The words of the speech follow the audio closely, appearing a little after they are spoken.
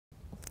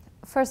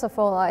First of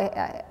all,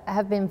 I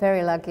have been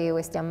very lucky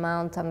with the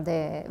amount and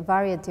the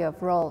variety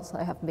of roles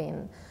I have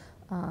been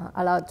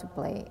allowed to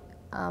play.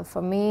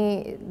 For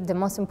me, the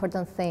most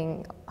important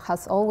thing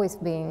has always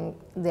been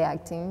the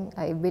acting.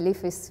 I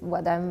believe is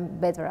what I'm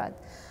better at.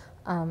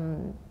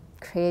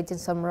 Creating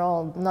some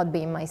role, not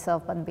being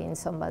myself, but being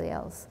somebody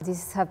else.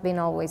 This has been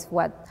always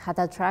what had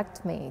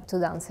attracted me to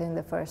dancing in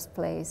the first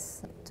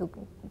place, to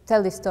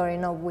tell the story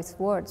not with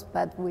words,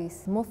 but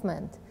with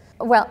movement.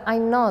 Well, I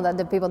know that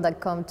the people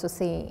that come to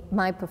see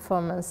my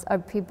performance are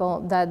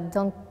people that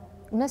don't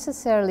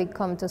necessarily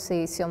come to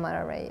see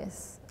Xiomara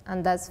Reyes,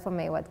 and that's for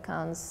me what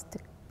counts. The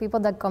people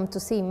that come to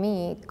see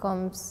me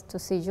comes to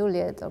see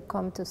Juliet, or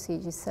come to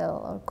see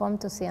Giselle, or come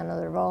to see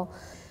another role.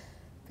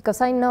 Because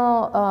I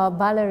know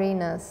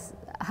ballerinas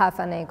have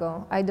an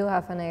ego. I do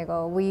have an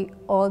ego. We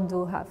all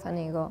do have an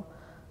ego.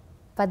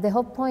 But the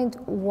whole point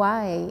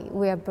why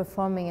we are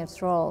performing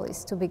its role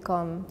is to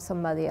become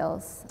somebody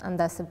else, and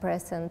that's the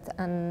present.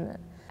 And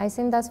I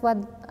think that's what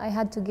I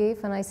had to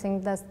give, and I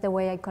think that's the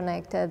way I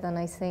connected, and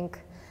I think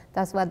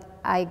that's what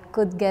I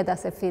could get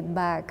as a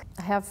feedback.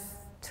 I have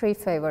 3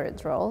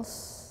 favorite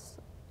roles: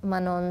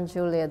 Manon,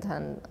 Juliet,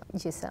 and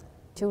Giselle.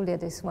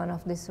 Juliet is one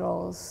of these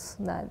roles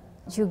that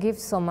you give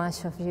so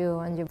much of you,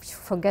 and you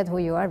forget who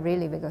you are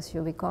really, because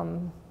you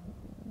become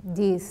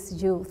this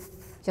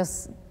youth.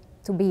 Just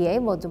to be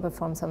able to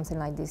perform something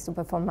like this, to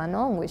perform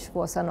Manon, which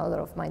was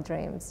another of my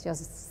dreams,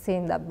 just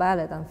seeing that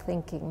ballet and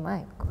thinking,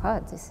 my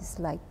God, this is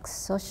like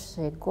such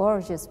a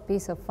gorgeous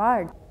piece of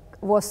art,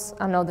 was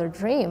another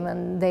dream,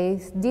 and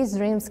these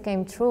dreams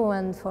came true,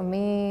 and for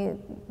me,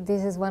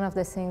 this is one of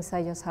the things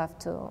I just have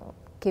to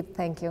keep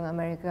thanking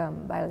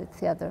American Ballet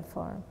Theatre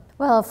for.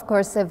 Well, of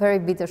course, a very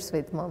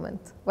bittersweet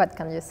moment. What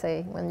can you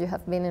say? When you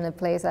have been in a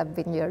place that's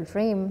been your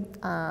dream,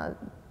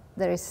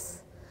 there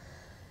is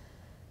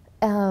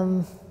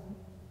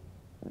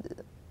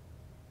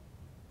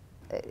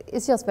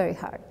it's just very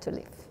hard to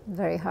live,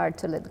 very hard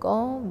to let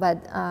go, but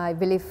I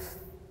believe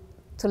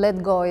to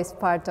let go is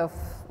part of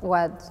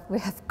what we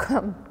have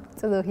come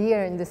to do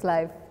here in this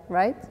life,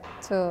 right?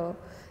 To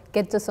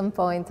get to some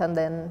point and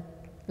then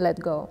let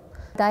go.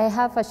 I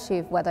have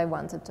achieved what I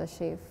wanted to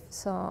achieve,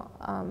 so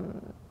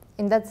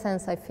in that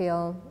sense I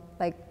feel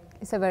like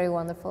it's a very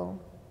wonderful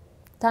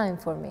time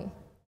for me.